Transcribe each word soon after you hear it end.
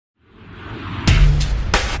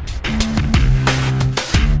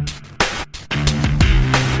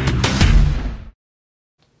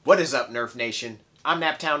What is up, Nerf Nation? I'm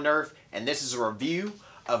Naptown Nerf, and this is a review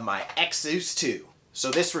of my XZeus 2.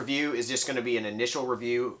 So this review is just going to be an initial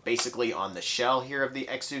review, basically on the shell here of the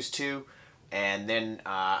XZeus 2, and then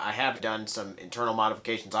I have done some internal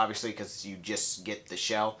modifications, obviously, because you just get the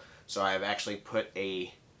shell. So I've actually put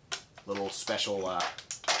a little special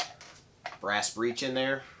brass breech in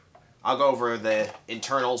there. I'll go over the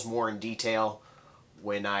internals more in detail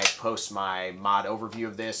when I post my mod overview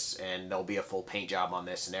of this, and there'll be a full paint job on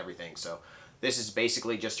this and everything. So this is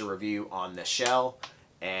basically just a review on the shell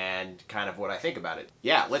and kind of what I think about it.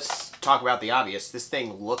 Yeah, let's talk about the obvious. This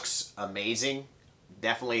thing looks amazing.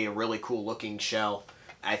 Definitely a really cool looking shell.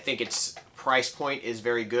 I think its price point is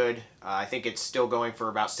very good. I think it's still going for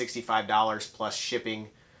about $65 plus shipping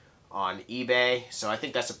on eBay. So I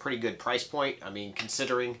think that's a pretty good price point. I mean,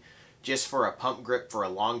 considering just for a pump grip for a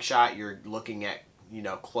long shot, you're looking at, you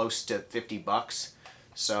know, close to 50 bucks.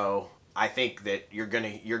 So I think that you're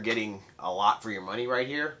getting a lot for your money right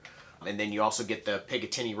here. And then you also get the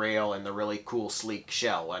Picatinny rail and the really cool sleek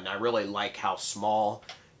shell. And I really like how small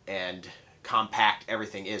and compact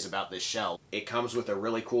everything is about this shell. It comes with a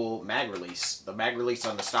really cool mag release. The mag release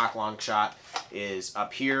on the stock long shot is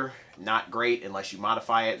up here. Not great unless you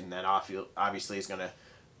modify it, and then obviously it's going to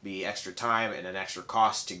be extra time and an extra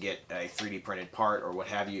cost to get a 3D printed part or what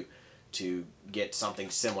have you to get something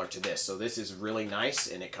similar to this. So this is really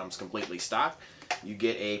nice, and it comes completely stock. You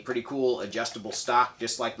get a pretty cool adjustable stock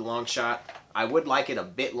just like the long shot. I would like it a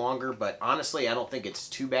bit longer, but honestly I don't think it's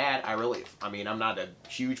too bad. I mean, I'm not a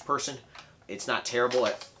huge person. It's not terrible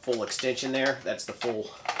at full extension there. That's the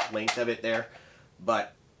full length of it there.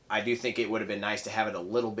 But I do think it would have been nice to have it a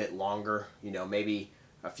little bit longer, you know, maybe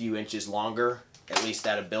a few inches longer, at least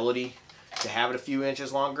that ability to have it a few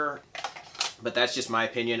inches longer. But that's just my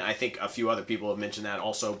opinion. I think a few other people have mentioned that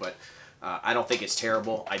also, but I don't think it's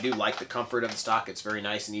terrible. I do like the comfort of the stock. It's very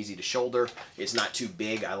nice and easy to shoulder. It's not too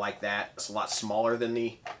big. I like that. It's a lot smaller than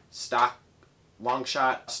the stock long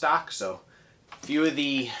shot stock. So a few of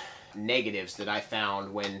the negatives that I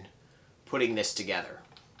found when putting this together.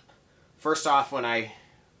 First off, when I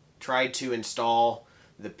tried to install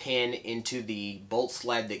the pin into the bolt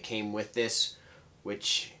sled that came with this,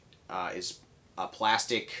 which is a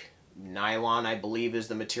plastic nylon, I believe is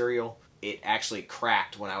the material, it actually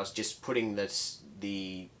cracked when I was just putting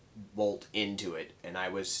the bolt into it, and I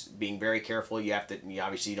was being very careful. You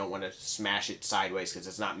obviously don't want to smash it sideways because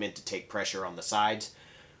it's not meant to take pressure on the sides,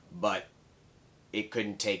 but it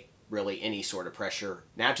couldn't take really any sort of pressure.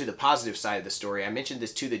 Now to the positive side of the story, I mentioned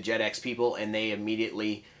this to the JetX people, and they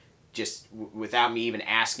immediately, just without me even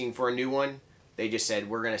asking for a new one, they just said,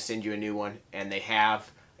 we're going to send you a new one, and they have.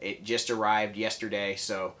 It just arrived yesterday,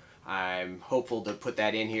 so I'm hopeful to put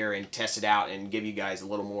that in here and test it out and give you guys a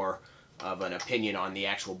little more of an opinion on the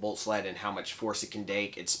actual bolt sled and how much force it can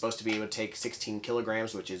take. It's supposed to be able to take 16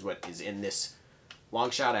 kilograms, which is what is in this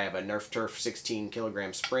long shot. I have a Nerf Turf 16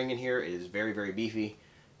 kilogram spring in here. It is very, very beefy,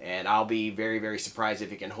 and I'll be very, very surprised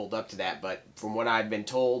if it can hold up to that, but from what I've been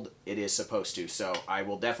told, it is supposed to. So I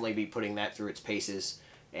will definitely be putting that through its paces,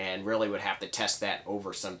 and really would have to test that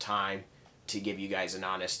over some time to give you guys an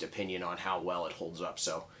honest opinion on how well it holds up.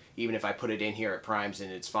 So even if I put it in here at primes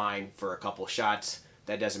and it's fine for a couple shots,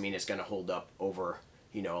 that doesn't mean it's going to hold up over,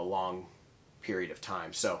 you know, a long period of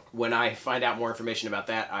time. So when I find out more information about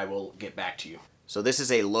that, I will get back to you. So this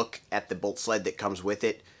is a look at the bolt sled that comes with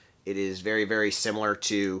it. It is very, very similar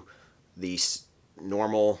to the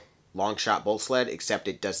normal long shot bolt sled, except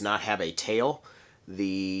it does not have a tail.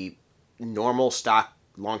 The normal stock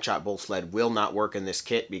long shot bolt sled will not work in this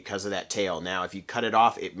kit because of that tail. Now, if you cut it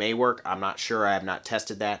off, it may work. I'm not sure. I have not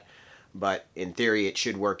tested that, but in theory, it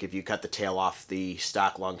should work. If you cut the tail off the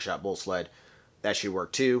stock long shot bolt sled, that should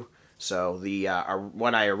work too. So the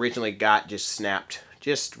one I originally got just snapped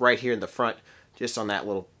just right here in the front, just on that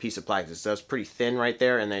little piece of plastic. So it's pretty thin right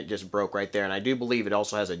there, and then it just broke right there. And I do believe it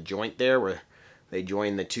also has a joint there where they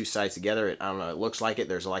join the two sides together. I don't know, it looks like it.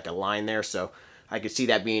 There's like a line there, so I could see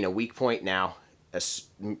that being a weak point. Now,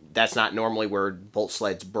 that's not normally where bolt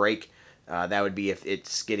sleds break. That would be if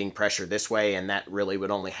it's getting pressure this way, and that really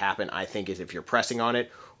would only happen, I think, is if you're pressing on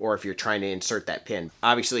it or if you're trying to insert that pin.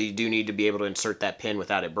 Obviously, you do need to be able to insert that pin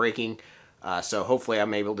without it breaking, so hopefully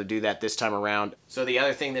I'm able to do that this time around. So the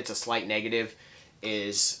other thing that's a slight negative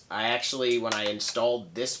is I actually, when I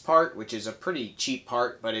installed this part, which is a pretty cheap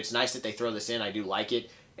part, but it's nice that they throw this in. I do like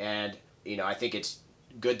it, and you know, I think it's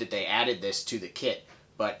good that they added this to the kit.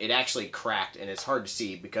 But it actually cracked, and it's hard to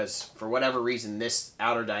see because for whatever reason this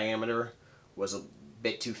outer diameter was a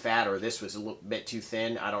bit too fat, or this was a little bit too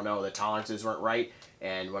thin. I don't know, the tolerances weren't right,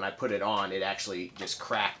 and when I put it on, it actually just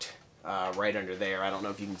cracked right under there. I don't know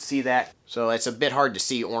if you can see that. So it's a bit hard to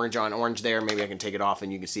see orange on orange there. Maybe I can take it off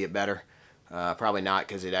and you can see it better. Probably not,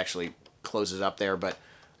 because it actually closes up there, but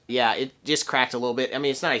yeah, it just cracked a little bit. I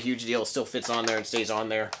mean, it's not a huge deal. It still fits on there and stays on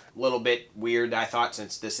there. A little bit weird, I thought,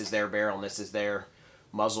 since this is their barrel and this is their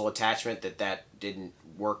muzzle attachment, that didn't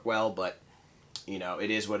work well, but you know,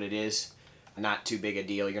 it is what it is. Not too big a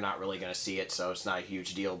deal. You're not really going to see it, so it's not a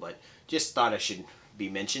huge deal, but just thought it should be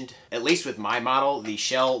mentioned. At least with my model, the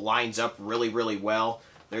shell lines up really, really well.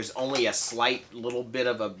 There's only a slight little bit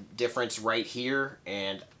of a difference right here,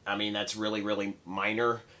 and I mean, that's really, really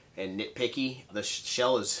minor and nitpicky. The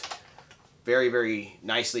shell is very, very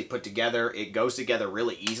nicely put together. It goes together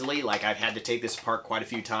really easily. Like, I've had to take this apart quite a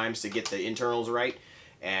few times to get the internals right,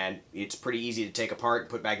 and it's pretty easy to take apart and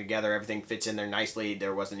put back together. Everything fits in there nicely.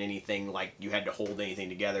 There wasn't anything like you had to hold anything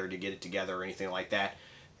together to get it together or anything like that.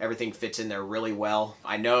 Everything fits in there really well.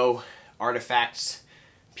 I know Artifact's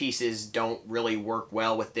pieces don't really work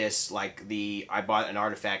well with this. Like, I bought an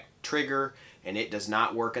Artifact trigger and it does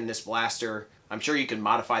not work in this blaster. I'm sure you can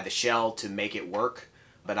modify the shell to make it work,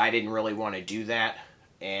 but I didn't really want to do that.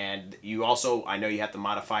 And you also, I know you have to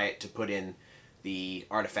modify it to put in the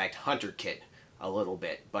Artifact Hunter kit a little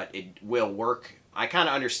bit, but it will work. I kind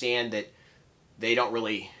of understand that they don't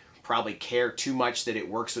really probably care too much that it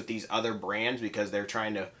works with these other brands, because they're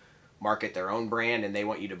trying to market their own brand and they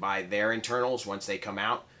want you to buy their internals once they come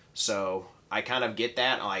out. So I kind of get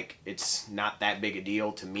that. Like, it's not that big a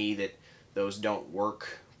deal to me that those don't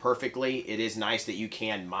work perfectly. It is nice that you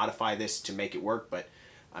can modify this to make it work, but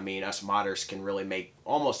I mean, us modders can really make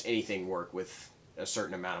almost anything work with a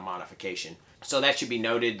certain amount of modification. So that should be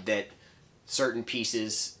noted, that certain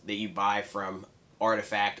pieces that you buy from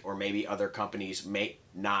Artifact or maybe other companies may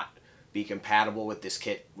not be compatible with this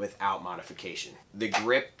kit without modification. The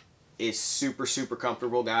grip is super, super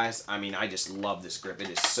comfortable, guys. I mean, I just love this grip. It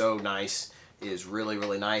is so nice. It is really,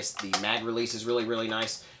 really nice. The mag release is really, really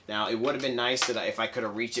nice. Now, it would have been nice that if I could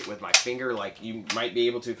have reached it with my finger, like you might be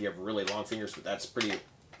able to if you have really long fingers, but that's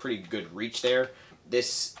pretty good reach there.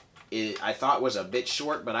 This I thought was a bit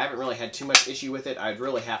short, but I haven't really had too much issue with it. I'd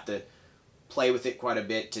really have to play with it quite a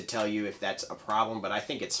bit to tell you if that's a problem, but I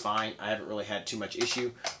think it's fine. I haven't really had too much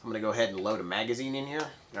issue. I'm going to go ahead and load a magazine in here.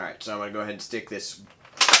 Alright, so I'm going to go ahead and stick this,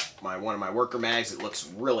 one of my worker mags. It looks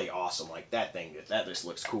really awesome. Like, that just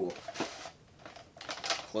looks cool.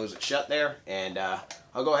 Close it shut there, and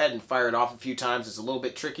I'll go ahead and fire it off a few times. It's a little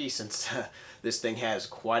bit tricky since this thing has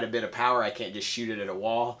quite a bit of power. I can't just shoot it at a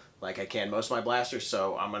wall like I can most of my blasters,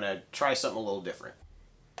 so I'm going to try something a little different.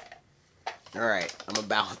 Alright, I'm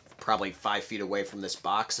about probably 5 feet away from this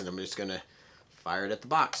box, and I'm just going to fire it at the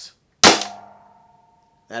box.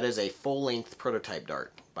 That is a full-length prototype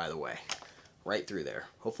dart, by the way. Right through there.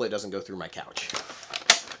 Hopefully it doesn't go through my couch.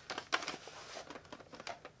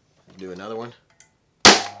 Do another one.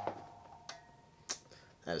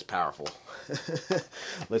 That is powerful.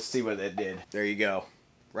 Let's see what that did. There you go.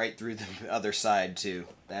 Right through the other side, too.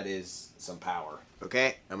 That is some power.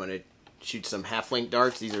 Okay, I'm going to shoot some half-length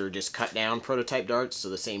darts. These are just cut down prototype darts, so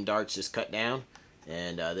the same darts just cut down.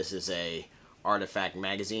 And this is a Artifact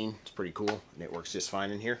magazine. It's pretty cool, and it works just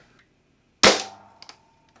fine in here.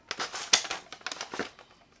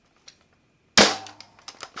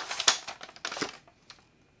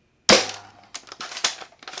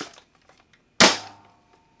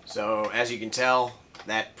 So as you can tell,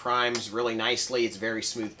 that primes really nicely. It's very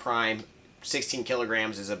smooth prime. 16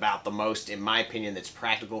 kilograms is about the most, in my opinion, that's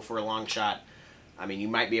practical for a long shot. I mean, you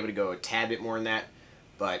might be able to go a tad bit more than that,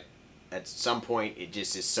 but at some point it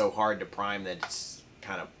just is so hard to prime that it's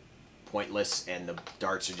kind of pointless, and the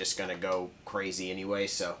darts are just going to go crazy anyway.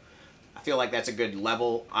 So I feel like that's a good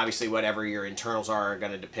level. Obviously, whatever your internals are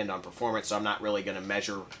going to depend on performance, so I'm not really going to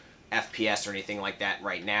measure FPS or anything like that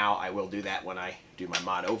right now. I will do that when I do my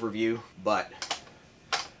mod overview, but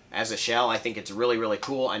as a shell, I think it's really, really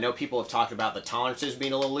cool. I know people have talked about the tolerances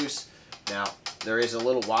being a little loose. Now, there is a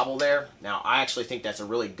little wobble there. Now, I actually think that's a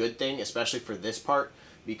really good thing, especially for this part,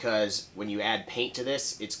 because when you add paint to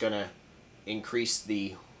this, it's going to increase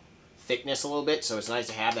the thickness a little bit, so it's nice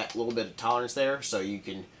to have that little bit of tolerance there so you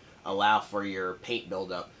can allow for your paint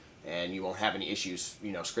buildup, and you won't have any issues,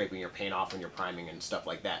 you know, scraping your paint off when you're priming and stuff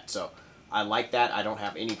like that. So I like that. I don't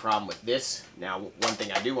have any problem with this. Now, one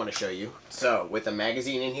thing I do want to show you. So with the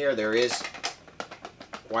magazine in here, there is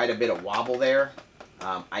quite a bit of wobble there.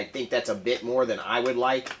 I think that's a bit more than I would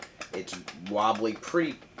like. It's wobbly,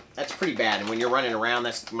 that's pretty bad. And when you're running around,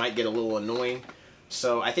 that might get a little annoying.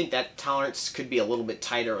 So I think that tolerance could be a little bit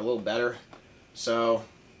tighter, a little better. So,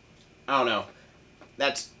 I don't know.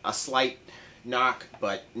 That's a slight knock,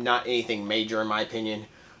 but not anything major in my opinion.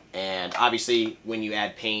 And obviously, when you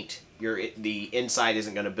add paint, the inside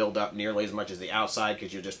isn't going to build up nearly as much as the outside,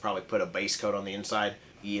 because you'll just probably put a base coat on the inside.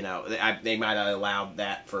 You know, they might have allowed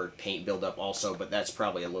that for paint buildup also, but that's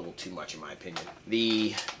probably a little too much in my opinion.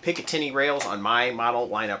 The Picatinny rails on my model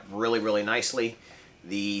line up really, really nicely.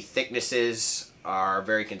 The thicknesses are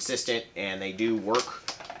very consistent, and they do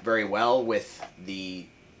work very well with the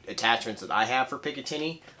attachments that I have for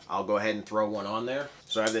Picatinny. I'll go ahead and throw one on there.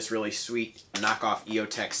 So I have this really sweet knockoff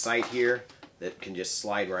EOTech sight here that can just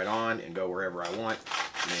slide right on and go wherever I want.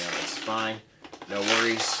 You know, it's fine. No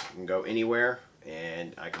worries. You can go anywhere,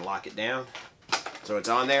 and I can lock it down. So it's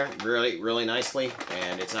on there really, really nicely,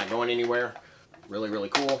 and it's not going anywhere. Really, really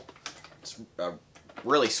cool. It's a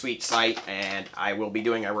really sweet sight, and I will be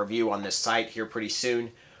doing a review on this sight here pretty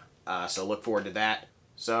soon. So look forward to that.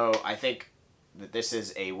 So I think that this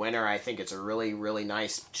is a winner. I think it's a really, really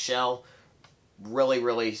nice shell. Really,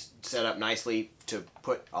 really set up nicely to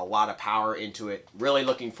put a lot of power into it. Really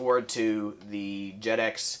looking forward to the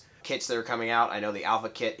JetX kits that are coming out. I know the Alpha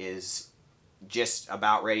kit is just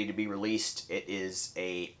about ready to be released. It is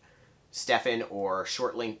a Stefan or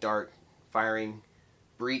short link dart firing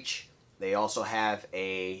breech. They also have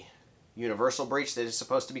a universal breech that is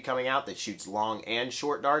supposed to be coming out that shoots long and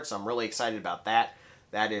short darts. I'm really excited about that.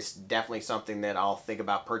 That is definitely something that I'll think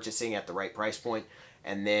about purchasing at the right price point.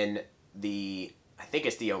 And then I think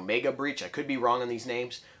it's the Omega breech. I could be wrong on these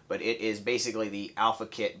names, but it is basically the Alpha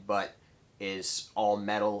kit, but is all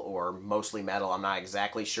metal or mostly metal. I'm not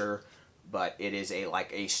exactly sure, but it is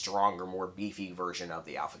like a stronger, more beefy version of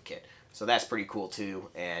the Alpha kit. So that's pretty cool too,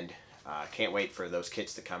 and can't wait for those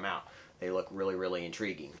kits to come out. They look really, really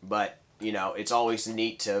intriguing. But, you know, it's always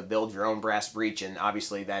neat to build your own brass breech, and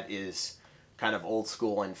obviously that is kind of old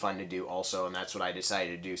school and fun to do also, and that's what I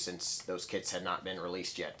decided to do since those kits had not been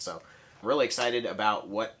released yet. So I'm really excited about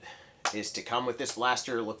what is to come with this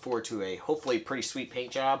blaster. Look forward to a hopefully pretty sweet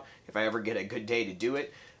paint job if I ever get a good day to do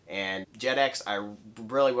it. And JetX, I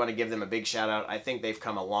really want to give them a big shout out. I think they've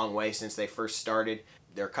come a long way since they first started.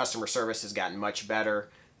 Their customer service has gotten much better.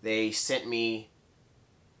 They sent me,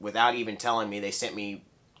 without even telling me, they sent me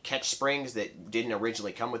catch springs that didn't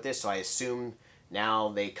originally come with this, so I assume now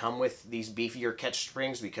they come with these beefier catch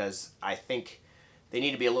springs, because I think they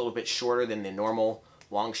need to be a little bit shorter than the normal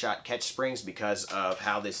long shot catch springs because of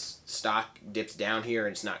how this stock dips down here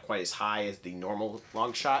and it's not quite as high as the normal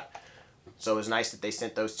long shot. So it was nice that they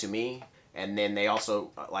sent those to me. And then they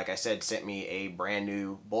also, like I said, sent me a brand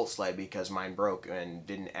new bolt sled because mine broke, and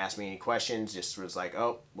didn't ask me any questions, just was like,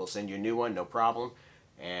 oh, we'll send you a new one, no problem.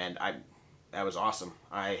 And that was awesome.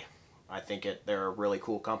 I think they're a really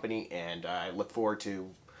cool company, and I look forward to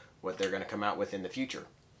what they're going to come out with in the future.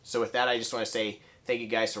 So with that, I just want to say thank you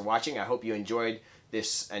guys for watching. I hope you enjoyed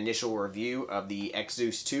this initial review of the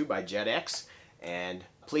XZeus 2 by JetX. And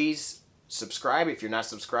please subscribe if you're not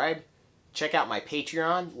subscribed. Check out my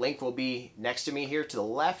Patreon. Link will be next to me here to the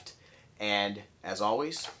left. And as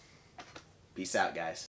always, peace out, guys.